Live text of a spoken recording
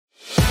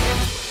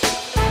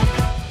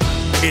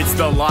It's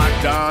the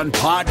Locked On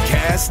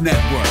Podcast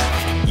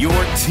Network, your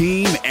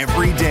team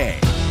every day.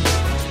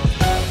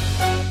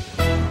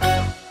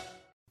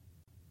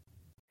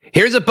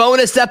 Here's a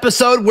bonus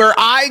episode where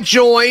I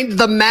joined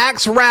the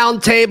Max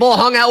Roundtable,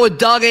 hung out with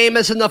Doug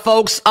Amos and the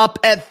folks up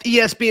at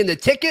ESPN The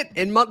Ticket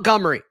in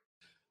Montgomery.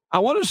 I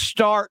want to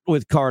start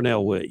with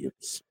Carnell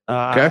Williams.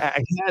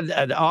 I had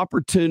an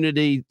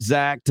opportunity,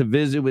 Zach, to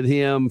visit with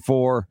him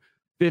for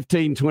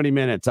 15, 20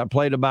 minutes. I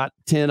played about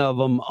 10 of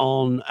them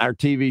on our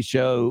TV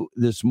show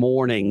this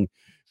morning.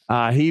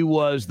 He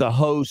was the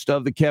host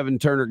of the Kevin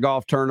Turner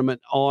Golf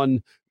Tournament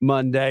on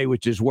Monday,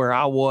 which is where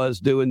I was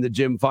doing the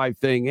Jim Fife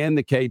thing and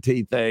the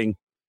KT thing.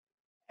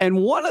 And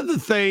one of the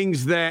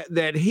things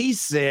that he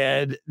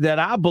said that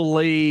I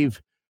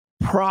believe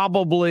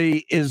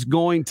probably is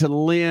going to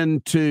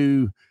lend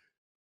to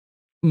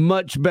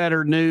much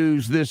better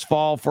news this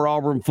fall for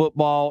Auburn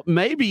football,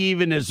 maybe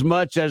even as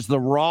much as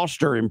the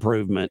roster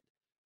improvement,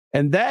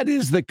 and that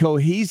is the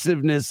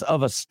cohesiveness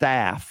of a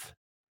staff.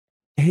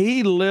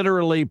 He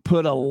literally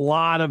put a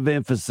lot of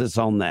emphasis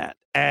on that.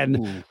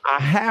 And I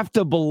have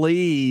to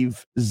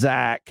believe,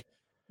 Zach,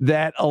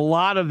 that a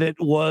lot of it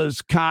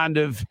was kind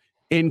of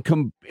in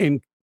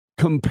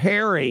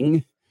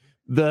comparing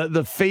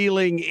the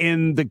feeling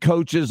in the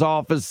coaches'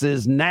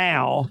 offices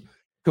now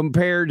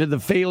compared to the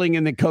feeling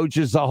in the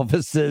coaches'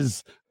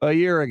 offices a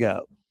year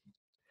ago.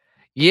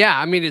 Yeah,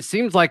 I mean, it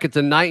seems like it's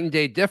a night and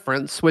day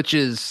difference, which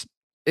is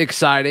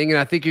exciting. And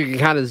I think you can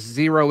kind of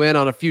zero in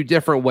on a few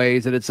different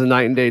ways that it's a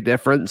night and day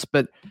difference.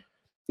 But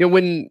you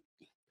know,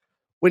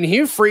 when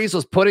Hugh Freeze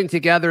was putting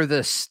together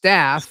the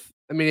staff,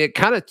 I mean, it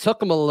kind of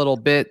took him a little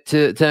bit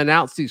to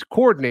announce these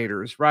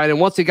coordinators, right? And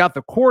once he got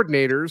the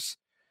coordinators,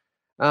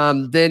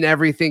 then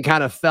everything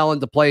kind of fell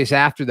into place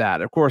after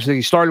that. Of course,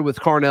 he started with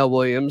Carnell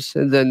Williams,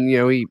 and then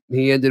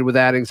he ended with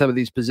adding some of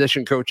these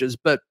position coaches.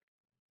 But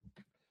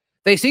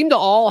they seem to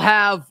all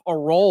have a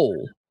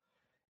role.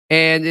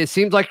 And it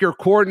seems like your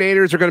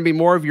coordinators are going to be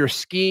more of your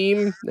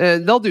scheme,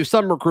 and they'll do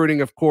some recruiting,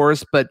 of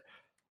course, but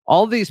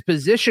all these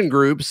position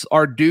groups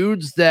are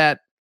dudes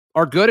that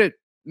are good at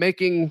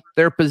making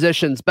their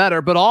positions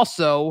better, but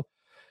also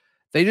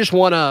they just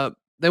want to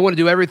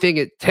do everything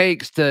it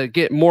takes to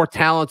get more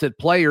talented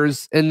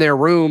players in their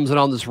rooms and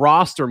on this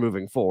roster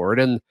moving forward.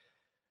 And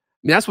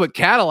I mean, that's what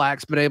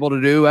Cadillac's been able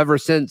to do ever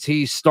since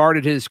he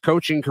started his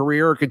coaching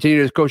career or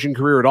continued his coaching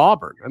career at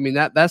Auburn. I mean,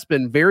 that's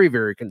been very,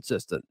 very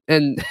consistent.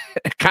 And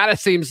it kind of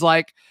seems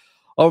like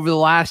over the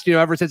last,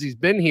 ever since he's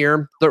been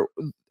here, the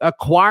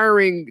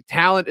acquiring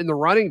talent in the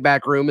running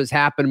back room has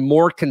happened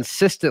more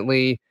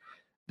consistently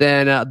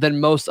than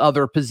most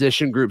other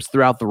position groups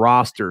throughout the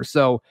roster.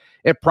 So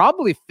it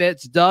probably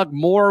fits Doug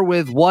more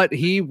with what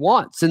he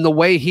wants and the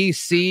way he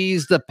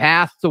sees the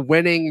path to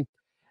winning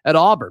at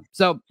Auburn.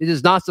 So it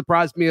does not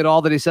surprise me at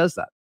all that he says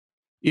that.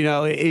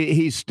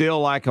 He's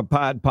still like a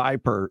Pied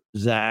Piper,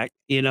 Zach.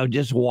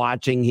 Just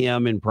watching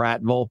him in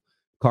Prattville,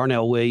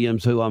 Carnell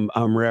Williams, who I'm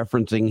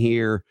referencing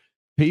here,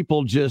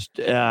 people just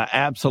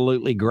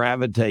absolutely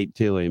gravitate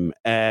to him.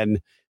 And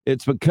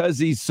it's because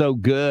he's so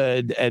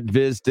good at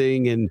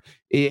visiting, and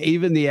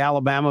even the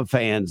Alabama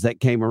fans that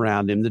came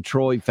around him, the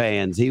Troy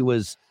fans, he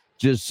was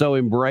just so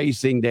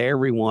embracing to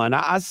everyone.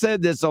 I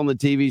said this on the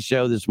TV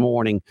show this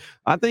morning.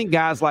 I think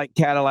guys like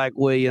Cadillac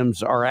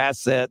Williams are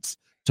assets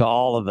to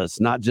all of us,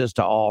 not just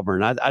to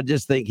Auburn. I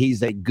just think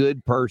he's a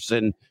good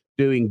person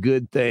doing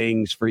good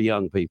things for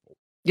young people.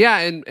 Yeah,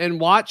 and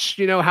watch,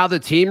 how the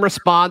team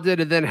responded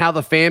and then how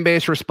the fan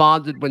base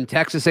responded when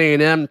Texas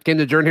A&M came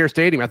to Jordan-Hare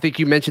Stadium. I think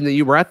you mentioned that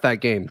you were at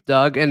that game,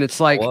 Doug, and it's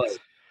like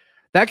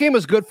that game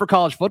was good for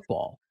college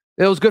football.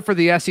 It was good for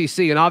the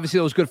SEC, and obviously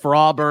it was good for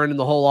Auburn and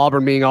the whole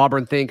Auburn being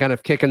Auburn thing, kind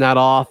of kicking that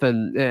off,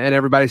 and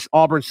everybody's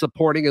Auburn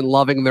supporting and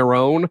loving their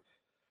own.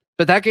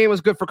 But that game was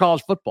good for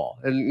college football,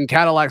 and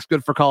Cadillac's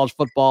good for college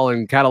football,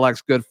 and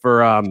Cadillac's good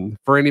for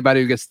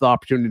anybody who gets the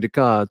opportunity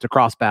to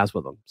cross paths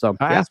with them. So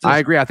I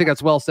agree. I think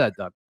that's well said,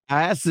 Doug.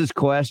 I asked this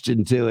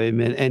question to him,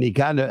 and he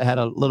kind of had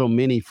a little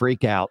mini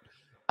freak out.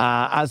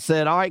 I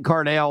said, all right,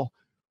 Carnell,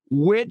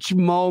 which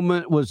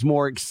moment was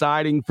more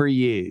exciting for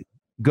you?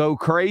 Go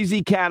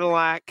Crazy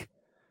Cadillac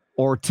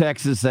or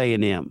Texas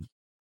A&M?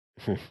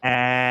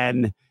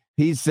 And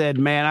he said,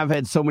 man, I've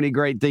had so many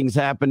great things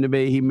happen to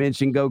me. He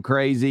mentioned Go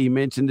Crazy. He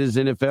mentioned his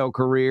NFL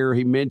career.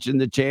 He mentioned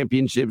the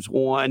championships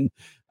won,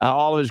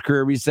 all of his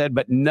career. He said,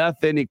 but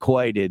nothing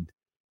equated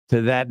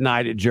to that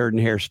night at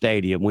Jordan-Hare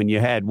Stadium when you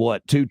had,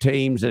 two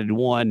teams that had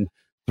won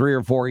 3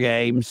 or 4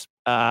 games,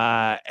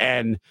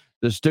 and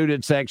the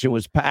student section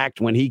was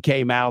packed when he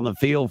came out on the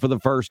field for the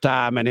first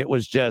time, and it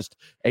was just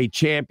a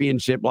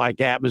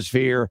championship-like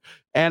atmosphere.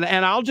 And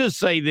I'll just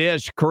say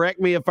this, correct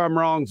me if I'm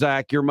wrong,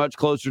 Zach, you're much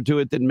closer to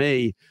it than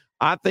me.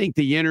 I think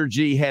the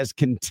energy has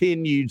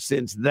continued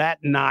since that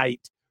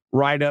night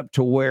right up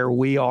to where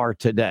we are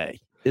today.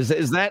 Is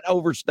that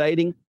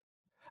overstating?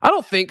 I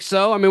don't think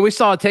so. I mean, we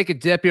saw it take a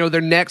dip. Their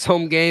next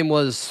home game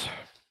was,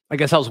 I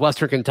guess that was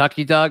Western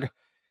Kentucky, Doug.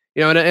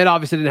 And it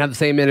obviously didn't have the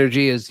same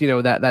energy as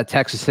that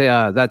Texas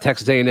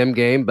A&M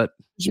game, but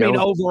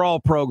overall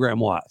program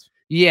wise.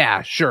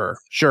 Yeah, sure.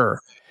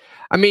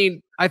 I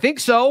mean, I think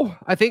so.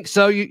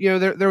 You know,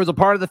 there was a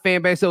part of the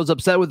fan base that was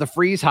upset with the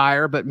Freeze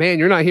hire, but man,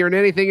 you're not hearing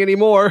anything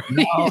anymore.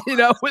 No. You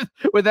know,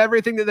 with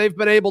everything that they've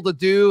been able to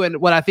do, and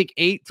what I think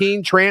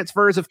 18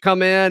 transfers have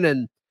come in,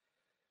 and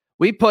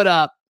we put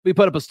up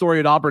a story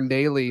at Auburn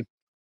Daily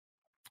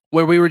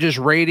where we were just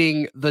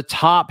rating the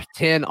top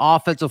 10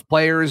 offensive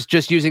players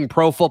just using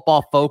Pro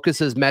Football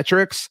Focus's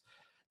metrics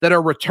that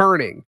are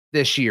returning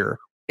this year,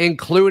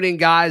 including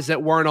guys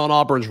that weren't on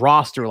Auburn's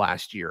roster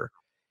last year.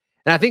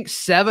 And I think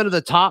 7 of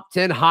the top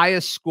 10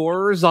 highest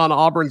scorers on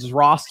Auburn's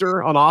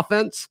roster on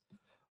offense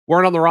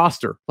weren't on the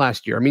roster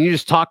last year. I mean, you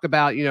just talk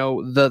about, you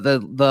know,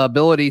 the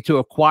ability to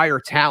acquire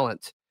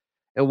talent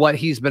and what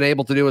he's been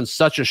able to do in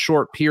such a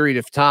short period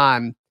of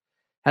time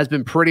has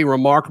been pretty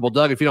remarkable.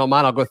 Doug, if you don't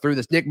mind, I'll go through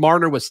this. Nick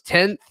Marner was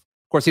 10th.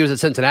 Of course, he was at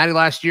Cincinnati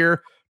last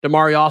year.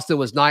 Damari Austin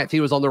was 9th.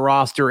 He was on the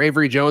roster.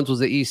 Avery Jones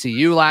was at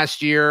ECU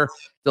last year.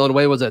 Dylan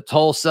Wade was at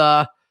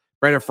Tulsa.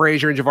 Brandon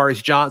Frazier and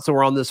Javaris Johnson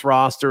were on this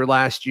roster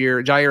last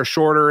year. Jair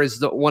Shorter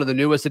is one of the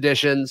newest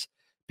additions.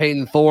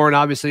 Peyton Thorne,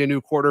 obviously a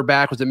new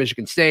quarterback, was at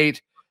Michigan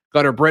State.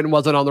 Gunnar Britton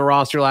wasn't on the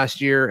roster last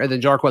year. And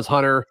then Jarquez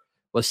Hunter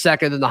was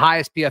second. And the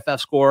highest PFF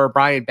scorer,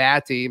 Brian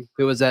Batty,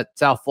 who was at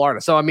South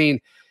Florida. So, I mean,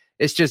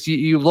 it's just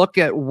you look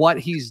at what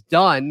he's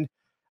done.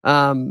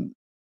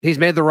 He's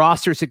made the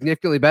roster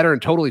significantly better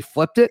and totally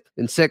flipped it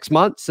in 6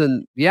 months.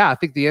 And yeah, I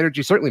think the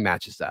energy certainly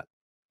matches that.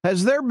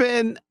 Has there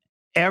been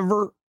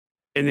ever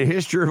in the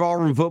history of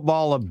Auburn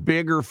football a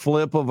bigger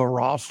flip of a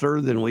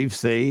roster than we've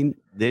seen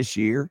this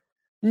year?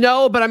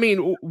 No, but I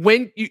mean,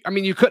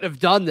 you couldn't have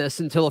done this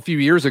until a few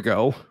years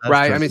ago,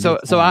 right? I mean, so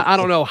I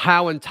don't know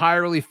how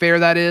entirely fair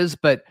that is,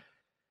 but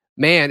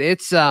man,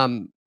 it's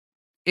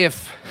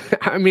if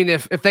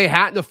they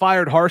hadn't have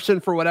fired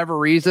Harsin for whatever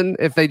reason,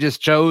 if they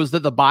just chose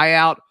that the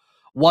buyout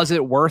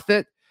wasn't worth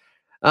it,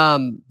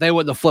 they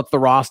wouldn't have flipped the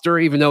roster,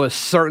 even though it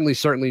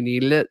certainly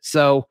needed it.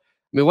 So,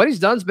 I mean, what he's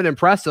done has been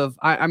impressive.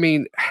 I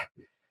mean,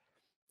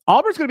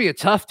 Auburn's going to be a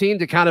tough team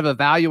to kind of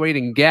evaluate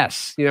and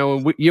guess. You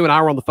know, you and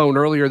I were on the phone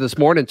earlier this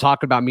morning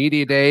talking about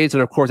media days,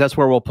 and of course, that's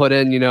where we'll put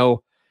in, you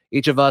know,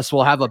 each of us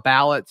will have a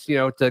ballot, you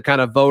know, to kind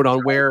of vote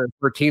on where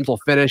teams will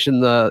finish in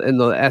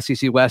the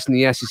SEC West and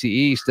the SEC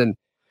East. And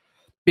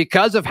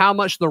because of how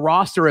much the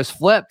roster has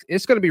flipped,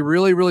 it's going to be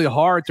really, really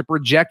hard to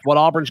project what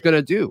Auburn's going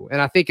to do.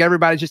 And I think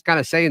everybody's just kind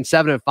of saying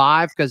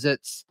 7-5 because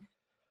it's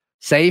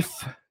safe.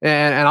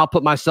 And I'll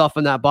put myself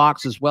in that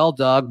box as well,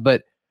 Doug.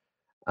 But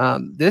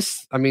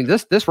this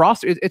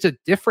roster, it's a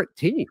different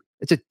team.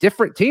 It's a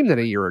different team than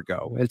a year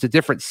ago. It's a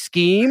different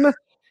scheme.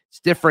 It's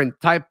different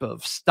type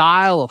of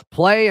style of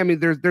play. I mean,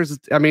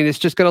 it's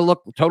just going to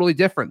look totally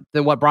different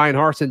than what Brian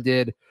Harsin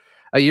did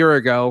a year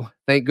ago.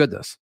 Thank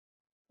goodness.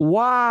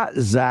 Why,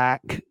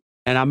 Zach?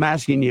 And I'm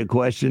asking you a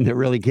question that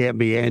really can't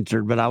be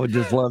answered, but I would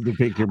just love to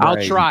pick your brain.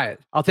 I'll try it.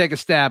 I'll take a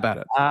stab at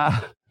it.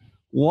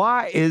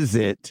 Why is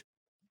it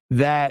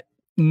that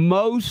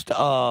most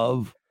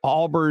of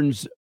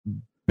Auburn's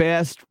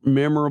best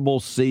memorable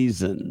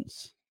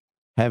seasons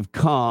have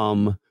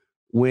come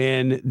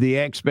when the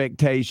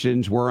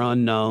expectations were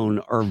unknown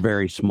or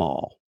very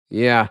small?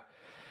 Yeah.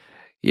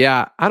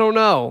 I don't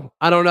know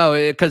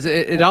because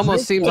it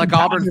almost seems like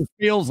Auburn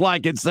feels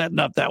like it's setting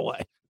up that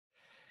way.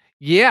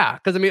 Yeah,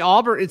 because I mean,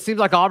 Auburn. It seems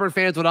like Auburn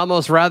fans would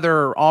almost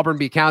rather Auburn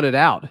be counted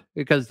out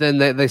because then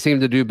they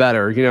seem to do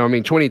better. You know, I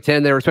mean,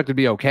 2010 they were expected to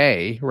be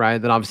okay, right?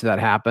 Then obviously that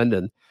happened,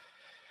 and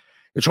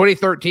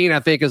 2013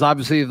 I think is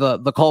obviously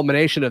the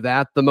culmination of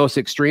that, the most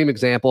extreme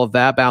example of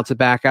that, bouncing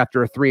back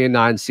after a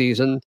 3-9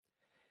 season.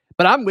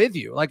 But I'm with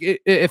you. Like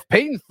if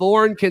Peyton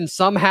Thorne can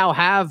somehow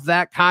have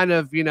that kind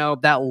of, you know,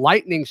 that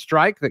lightning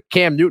strike that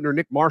Cam Newton or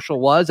Nick Marshall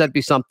was, that'd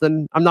be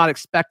something. I'm not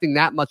expecting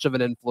that much of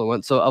an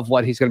influence of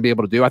what he's going to be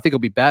able to do. I think he'll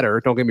be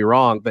better. Don't get me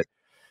wrong, but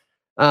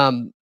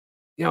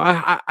you know,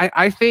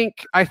 I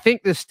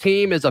think this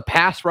team is a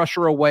pass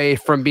rusher away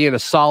from being a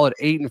solid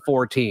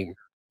 8-4 team,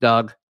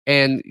 Doug.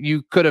 And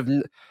you could have.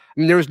 I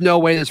mean, there's no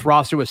way this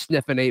roster was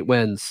sniffing 8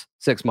 wins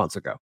 6 months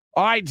ago.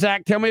 All right,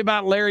 Zach, tell me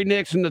about Larry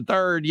Nixon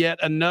III, yet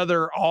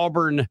another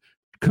Auburn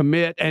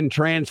commit and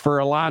transfer,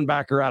 a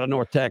linebacker out of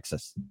North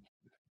Texas.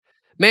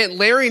 Man,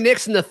 Larry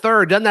Nixon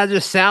III, doesn't that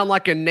just sound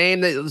like a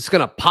name that's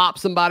going to pop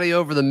somebody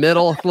over the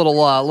middle? Little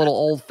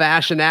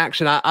old-fashioned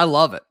action. I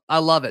love it. I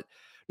love it.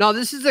 Now,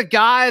 this is a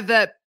guy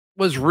that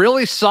was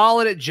really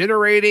solid at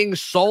generating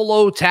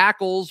solo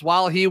tackles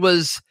while he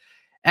was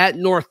at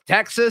North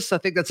Texas. I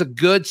think that's a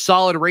good,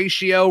 solid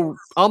ratio,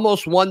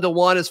 almost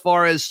 1-to-1 as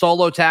far as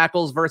solo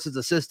tackles versus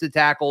assisted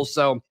tackles.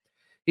 So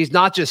he's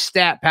not just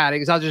stat padding.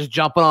 He's not just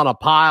jumping on a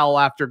pile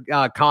after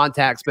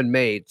contact's been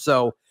made.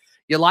 So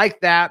you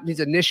like that.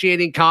 He's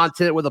initiating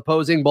content with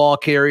opposing ball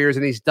carriers,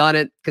 and he's done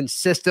it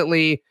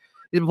consistently.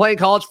 He's been playing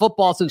college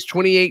football since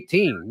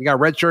 2018. He got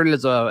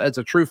redshirted as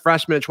a true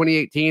freshman in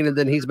 2018, and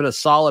then he's been a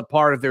solid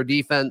part of their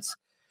defense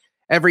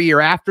every year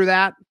after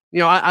that. You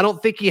know, I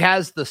don't think he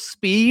has the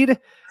speed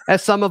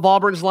as some of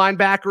Auburn's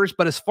linebackers,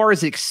 but as far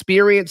as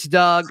experience,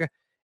 Doug,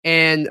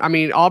 and I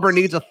mean, Auburn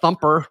needs a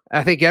thumper.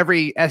 I think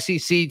every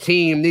SEC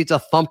team needs a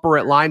thumper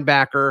at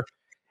linebacker.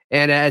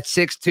 And at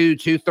 6'2",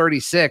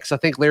 236, I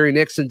think Larry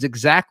Nixon's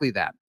exactly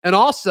that. And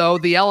also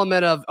the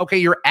element of, okay,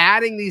 you're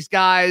adding these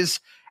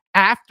guys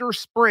after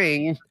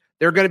spring.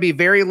 They're going to be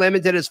very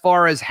limited as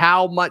far as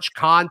how much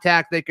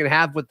contact they can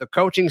have with the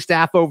coaching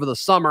staff over the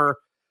summer.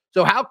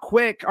 So how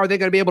quick are they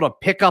going to be able to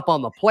pick up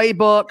on the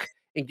playbook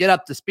and get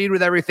up to speed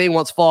with everything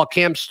once fall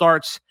camp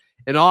starts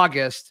in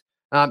August?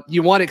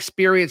 You want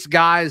experienced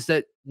guys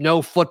that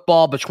know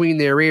football between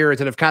their ears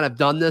and have kind of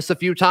done this a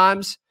few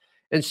times.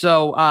 And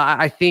so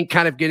I think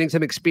kind of getting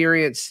some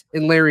experience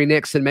in Larry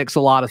Nixon makes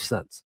a lot of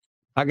sense.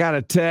 I got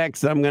a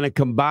text. I'm going to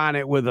combine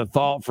it with a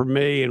thought from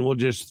me, and we'll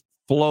just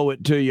flow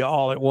it to you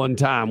all at one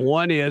time.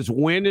 One is,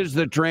 when is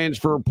the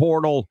transfer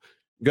portal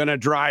going to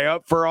dry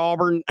up for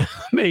Auburn? I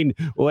mean,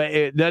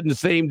 it doesn't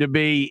seem to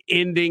be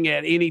ending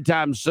at any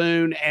time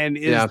soon. And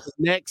is the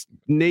next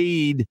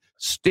need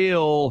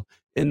still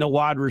in the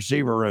wide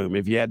receiver room,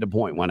 if you had to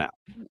point one out?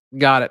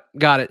 Got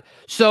it.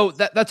 So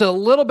that's a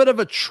little bit of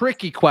a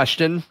tricky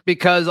question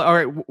because, all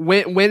right,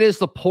 when is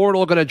the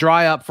portal going to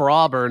dry up for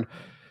Auburn?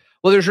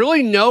 Well, there's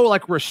really no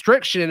like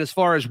restriction as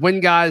far as when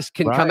guys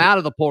can come out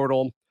of the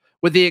portal,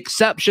 with the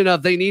exception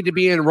of they need to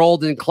be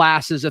enrolled in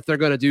classes if they're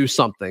going to do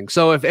something.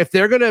 So if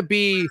they're going to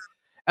be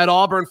at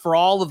Auburn for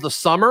all of the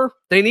summer,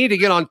 they need to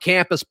get on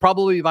campus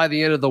probably by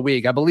the end of the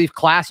week. I believe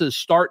classes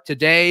start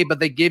today, but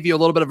they give you a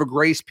little bit of a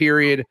grace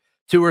period,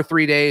 2 or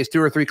 3 days,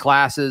 2 or 3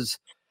 classes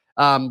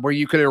where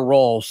you can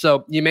enroll.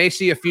 So you may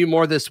see a few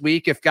more this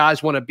week if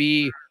guys want to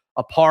be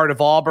a part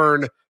of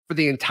Auburn for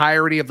the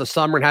entirety of the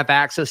summer and have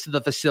access to the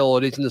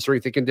facilities and the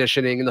strength and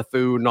conditioning and the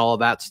food and all of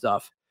that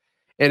stuff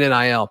and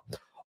NIL.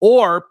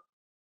 Or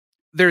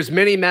there's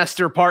many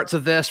semester parts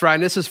of this, right?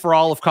 And this is for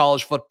all of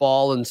college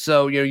football. And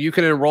so, you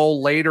can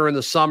enroll later in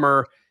the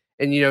summer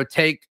and,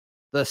 take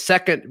the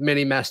second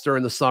mini semester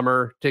in the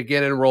summer to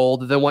get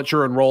enrolled. Then once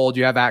you're enrolled,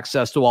 you have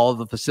access to all of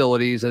the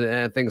facilities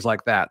and things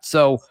like that.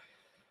 So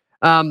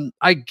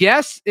I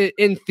guess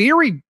in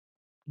theory,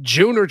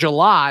 June or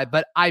July,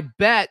 but I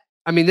bet,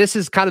 this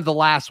is kind of the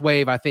last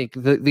wave, I think,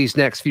 these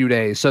next few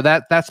days. So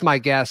that's my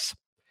guess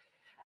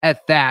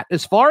at that.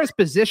 As far as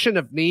position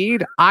of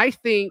need, I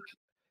think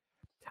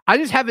I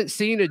just haven't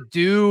seen a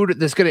dude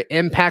that's going to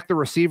impact the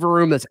receiver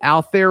room that's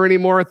out there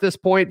anymore at this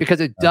point,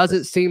 because it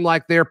doesn't seem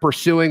like they're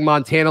pursuing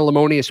Montana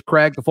Lamonius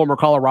Craig, the former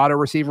Colorado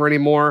receiver,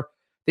 anymore.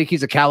 I think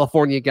he's a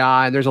California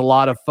guy, and there's a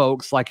lot of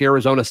folks like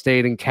Arizona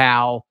State and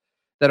Cal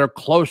that are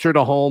closer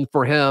to home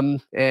for him.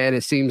 And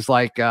it seems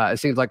like a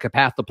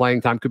path to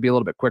playing time could be a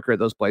little bit quicker at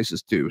those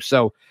places too.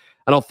 So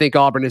I don't think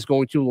Auburn is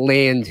going to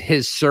land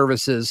his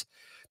services.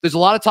 There's a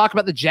lot of talk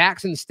about the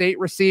Jackson State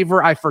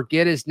receiver. I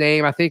forget his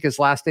name. I think his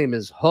last name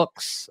is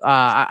Hooks.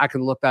 I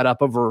can look that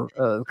up over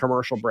the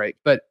commercial break.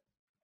 But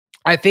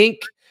I think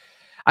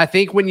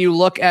when you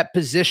look at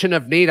position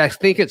of need, I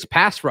think it's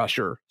pass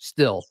rusher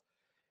still.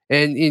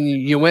 And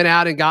you went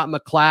out and got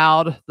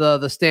McLeod, the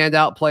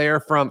standout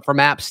player from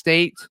App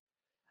State.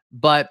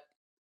 But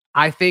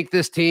I think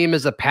this team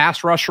is a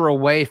pass rusher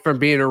away from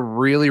being a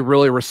really,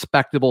 really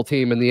respectable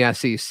team in the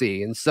SEC.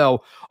 And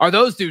so are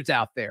those dudes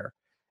out there?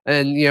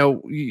 And,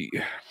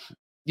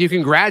 you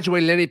can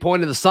graduate at any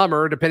point in the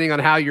summer, depending on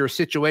how your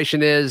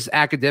situation is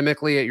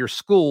academically at your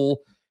school.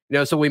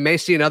 So we may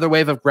see another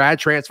wave of grad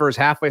transfers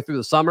halfway through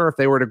the summer if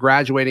they were to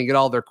graduate and get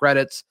all their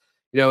credits,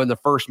 in the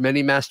first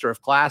mini semester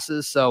of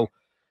classes. So,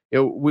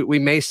 we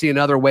may see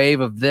another wave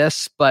of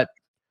this, but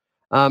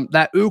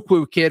that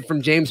Ukwu kid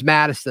from James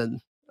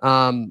Madison,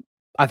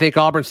 I think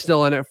Auburn's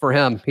still in it for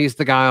him. He's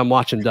the guy I'm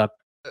watching, Doug.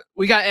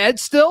 We got Ed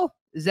still?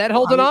 Is Ed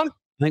holding on?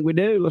 I think we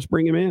do. Let's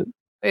bring him in.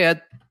 Hey,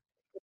 Ed.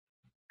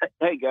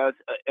 Hey, guys.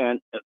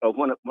 And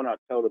when I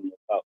told him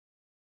about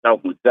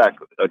talking with Zach,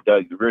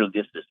 Doug, really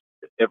this is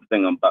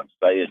everything I'm about to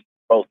say is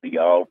both of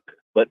y'all.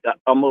 But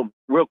I'm going to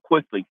real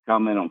quickly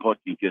comment on what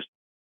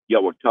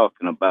y'all were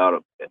talking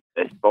about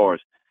as far as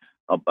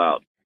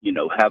about,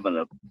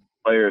 having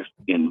players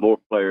and more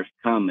players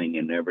coming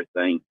and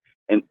everything.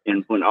 And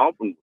when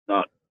Auburn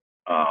was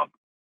not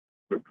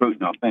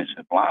recruiting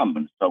offensive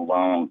linemen so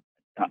long,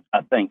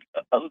 I think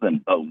other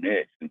than Bo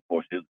Nix, of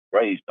course, it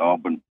raised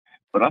Auburn,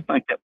 but I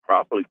think that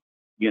probably,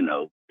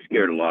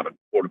 scared a lot of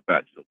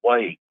quarterbacks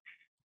away.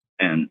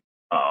 And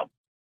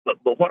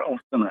but what I was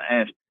going to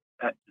ask,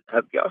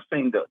 have y'all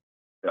seen the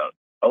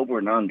over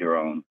and under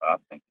on?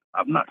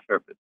 I'm not sure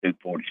if it's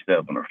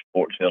 247 or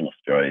Sports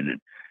Illustrated,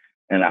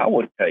 and I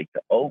would take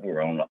the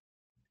over on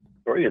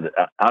 3 of the.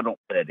 I don't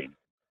bet him,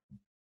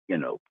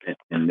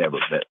 and never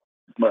bet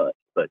much,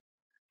 but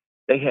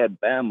they had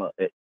Bama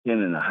at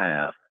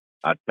 10.5.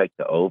 I'd take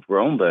the over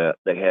on that.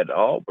 They had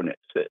Auburn at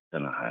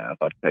 6.5.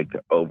 I'd take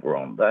the over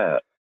on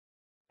that.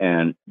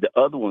 And the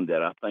other one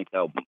that I think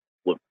I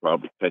would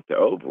probably take the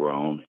over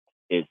on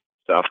is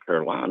South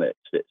Carolina at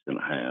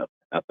 6.5.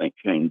 I think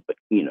Shane, but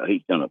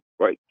he's done a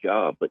great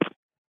job. But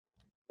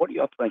what do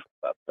y'all think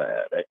about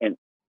that? And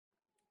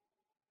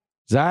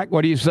Zach,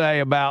 what do you say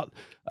about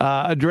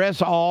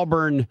address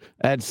Auburn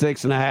at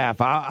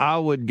 6.5? I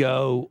would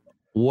go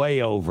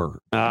way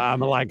over.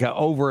 I'm like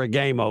over a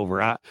game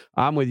over.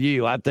 I'm with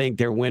you. I think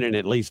they're winning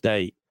at least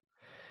 8.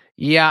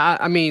 Yeah,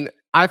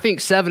 I think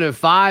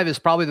 7-5 is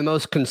probably the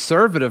most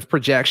conservative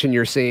projection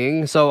you're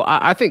seeing. So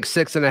I think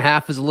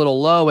 6.5 is a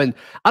little low, and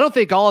I don't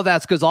think all of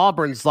that's because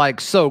Auburn's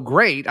like so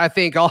great. I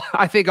think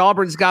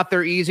Auburn's got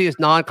their easiest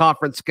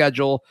non-conference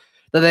schedule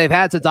that they've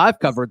had since I've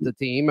covered the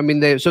team. I mean,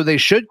 they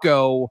should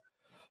go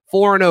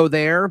 4-0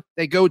 there.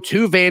 They go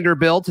to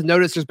Vanderbilt. No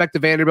disrespect to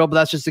Vanderbilt, but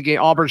that's just a game.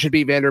 Auburn should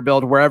beat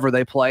Vanderbilt wherever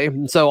they play.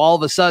 And so all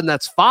of a sudden,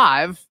 that's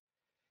 5.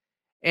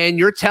 And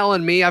you're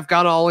telling me I've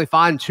got to only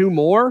find 2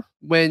 more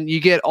when you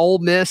get Ole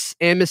Miss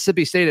and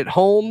Mississippi State at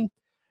home.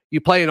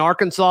 You play an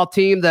Arkansas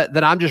team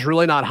that I'm just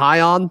really not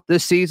high on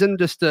this season,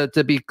 just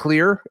to be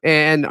clear.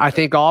 And I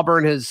think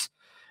Auburn has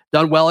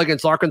done well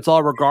against Arkansas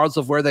regardless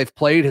of where they've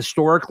played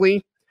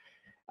historically.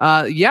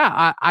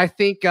 I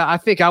think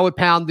I would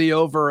pound the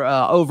over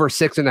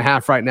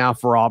 6.5 right now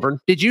for Auburn.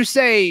 Did you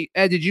say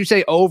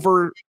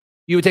over?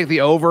 You would take the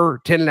over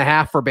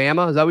 10.5 for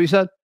Bama? Is that what you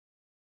said?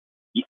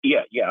 Yeah.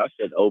 I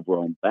said over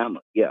on Bama.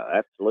 Yeah,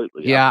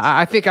 absolutely. Yeah,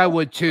 I think I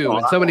would too.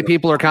 And so many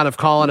people are kind of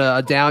calling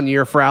a down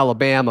year for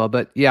Alabama,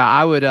 but yeah,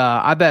 I would.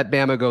 I bet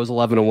Bama goes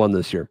 11-1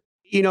 this year.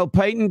 You know,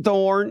 Peyton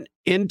Thorne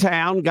in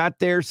town, got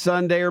there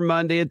Sunday or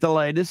Monday at the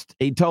latest.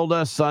 He told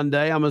us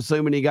Sunday. I'm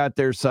assuming he got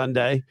there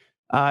Sunday.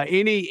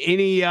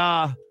 Any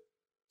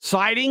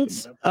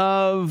sightings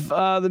of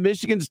the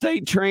Michigan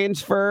State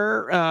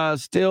transfer?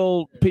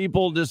 Still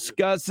people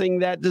discussing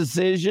that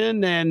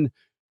decision and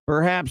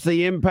perhaps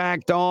the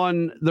impact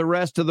on the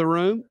rest of the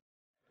room?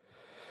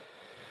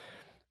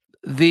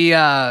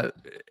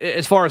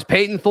 As far as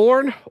Peyton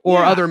Thorne or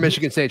other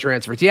Michigan State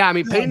transfers? Yeah, I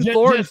mean, Peyton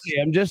Thorne.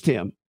 Just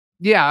him.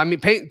 Yeah, I mean,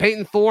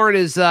 Peyton Thorne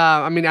is,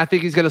 I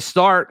think he's going to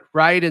start,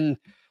 right? And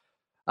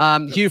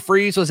Hugh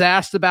Freeze was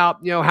asked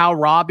about, how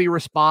Robbie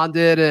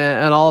responded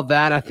and all of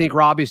that. I think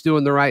Robbie's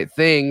doing the right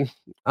thing.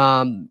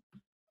 I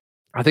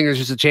think there's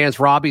just a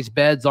chance Robbie's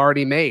bed's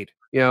already made,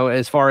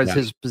 as far as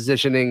his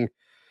positioning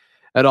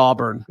at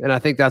Auburn. And I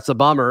think that's a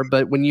bummer.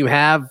 But when you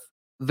have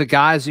the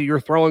guys that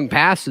you're throwing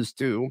passes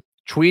to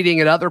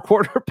tweeting at other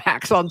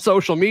quarterbacks on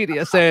social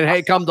media saying,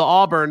 hey, come to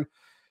Auburn,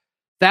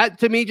 that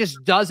to me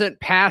just doesn't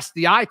pass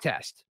the eye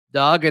test,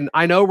 Doug. And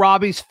I know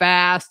Robbie's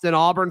fast and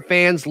Auburn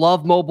fans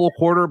love mobile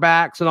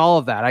quarterbacks and all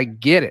of that. I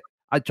get it.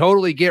 I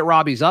totally get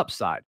Robbie's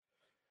upside.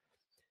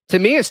 To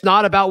me, it's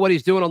not about what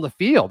he's doing on the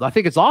field. I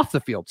think it's off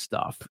the field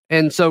stuff.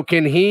 And so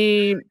can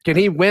he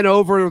win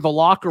over the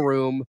locker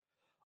room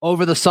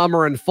over the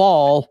summer and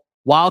fall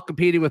while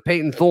competing with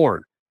Peyton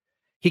Thorne?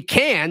 He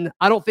can.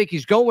 I don't think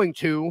he's going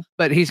to,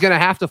 but he's going to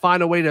have to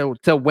find a way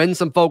to win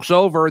some folks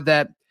over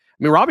that. I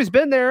mean, Robbie's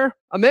been there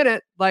a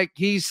minute. Like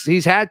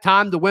he's had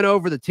time to win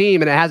over the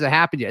team and it hasn't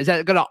happened yet. Is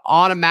that going to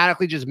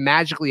automatically just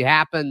magically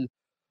happen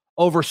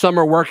over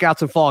summer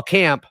workouts and fall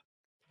camp?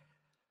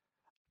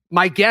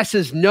 My guess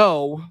is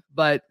no,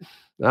 but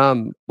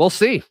we'll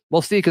see.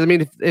 We'll see. Because, I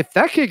mean, if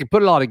that kid can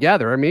put it all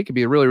together, I mean, it could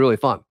be really, really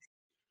fun.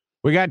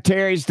 We got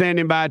Terry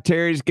standing by.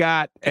 Terry's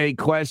got a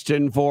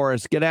question for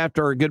us. Get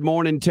after her. Good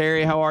morning,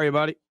 Terry. How are you,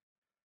 buddy?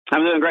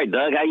 I'm doing great,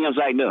 Doug. How you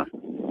doing?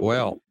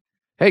 Well.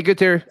 Hey, good,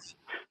 Terry.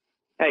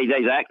 Hey,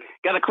 Zach.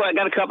 Got a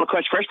couple of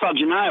questions. First of all,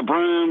 Jemiah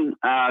Broome,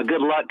 good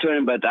luck to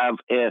him, but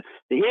the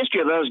history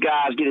of those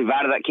guys getting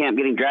invited to that camp,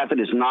 getting drafted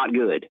is not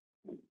good.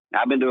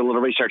 I've been doing a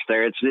little research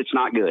there. It's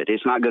not good.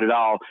 It's not good at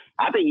all.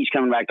 I think he's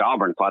coming back to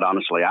Auburn, quite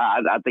honestly.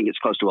 I think it's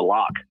close to a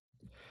lock.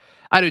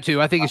 I do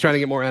too. I think he's trying to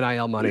get more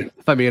NIL money,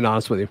 if I'm being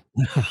honest with you.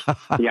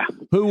 Yeah.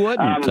 Who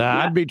wouldn't?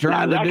 I'd be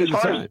trying to do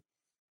the same.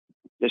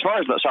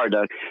 Sorry,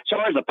 Doug. As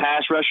far as the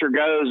pass rusher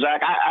goes,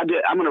 Zach,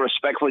 I'm going to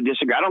respectfully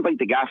disagree. I don't think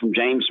the guy from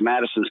James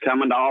Madison's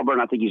coming to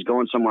Auburn. I think he's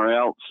going somewhere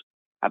else.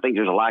 I think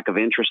there's a lack of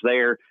interest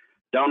there.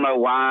 Don't know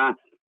why.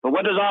 But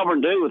what does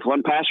Auburn do with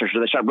one passer? Do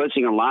they start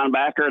blitzing a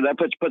linebacker? That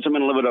puts them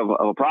in a little bit of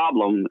a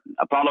problem.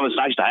 A problem that's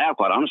nice to have,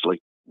 quite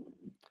honestly.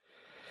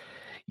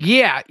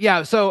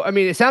 Yeah. So, I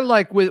mean, it sounded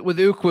like with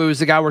Ukwu,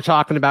 the guy we're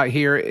talking about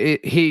here,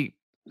 he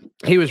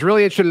was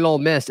really interested in Ole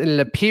Miss, and it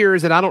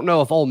appears, and I don't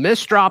know if Ole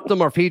Miss dropped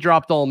him or if he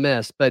dropped Ole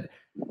Miss, but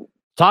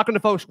talking to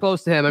folks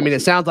close to him, I mean,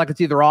 it sounds like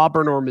it's either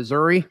Auburn or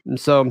Missouri, and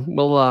so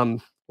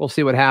we'll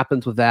see what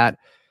happens with that.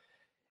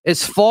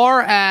 As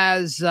far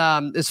as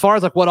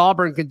like what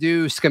Auburn can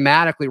do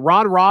schematically,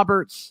 Ron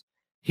Roberts,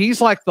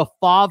 he's like the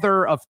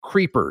father of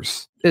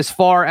creepers as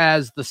far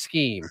as the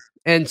scheme.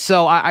 And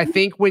so I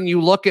think when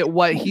you look at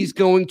what he's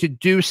going to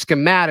do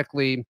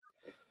schematically,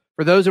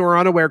 for those who are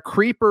unaware,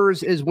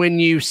 creepers is when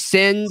you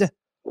send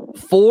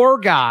 4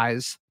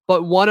 guys,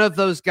 but one of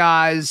those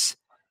guys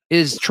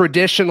is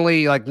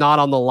traditionally like not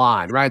on the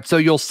line, right? So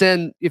you'll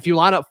send, if you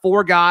line up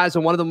 4 guys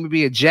and one of them would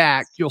be a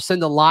jack, you'll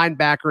send a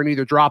linebacker and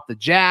either drop the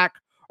jack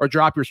or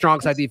drop your strong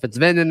side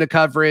defensive end into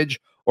coverage,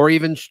 or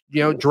even,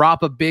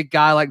 drop a big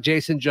guy like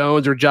Jason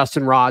Jones or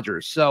Justin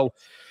Rogers. So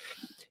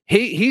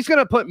he's going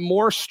to put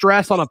more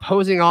stress on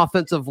opposing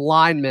offensive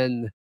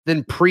linemen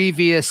than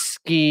previous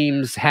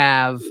schemes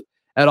have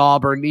at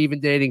Auburn, even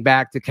dating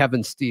back to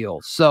Kevin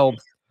Steele. So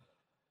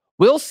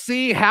we'll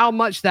see how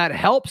much that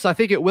helps. I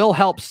think it will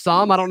help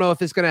some. I don't know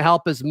if it's going to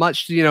help as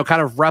much to,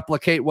 kind of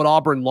replicate what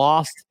Auburn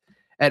lost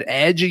at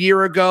edge a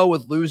year ago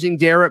with losing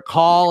Derek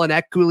Hall and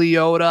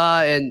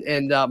Equiliota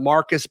and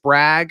Marcus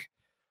Bragg.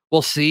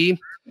 We'll see.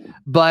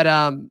 But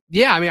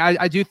yeah, I mean,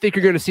 I do think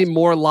you're going to see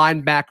more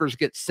linebackers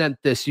get sent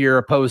this year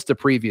opposed to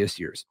previous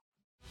years.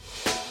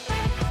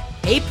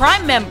 Hey,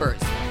 Prime members,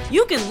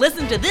 you can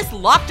listen to this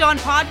Locked On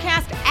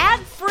podcast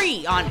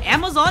ad-free on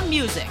Amazon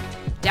Music.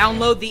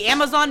 Download the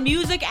Amazon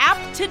Music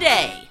app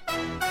today.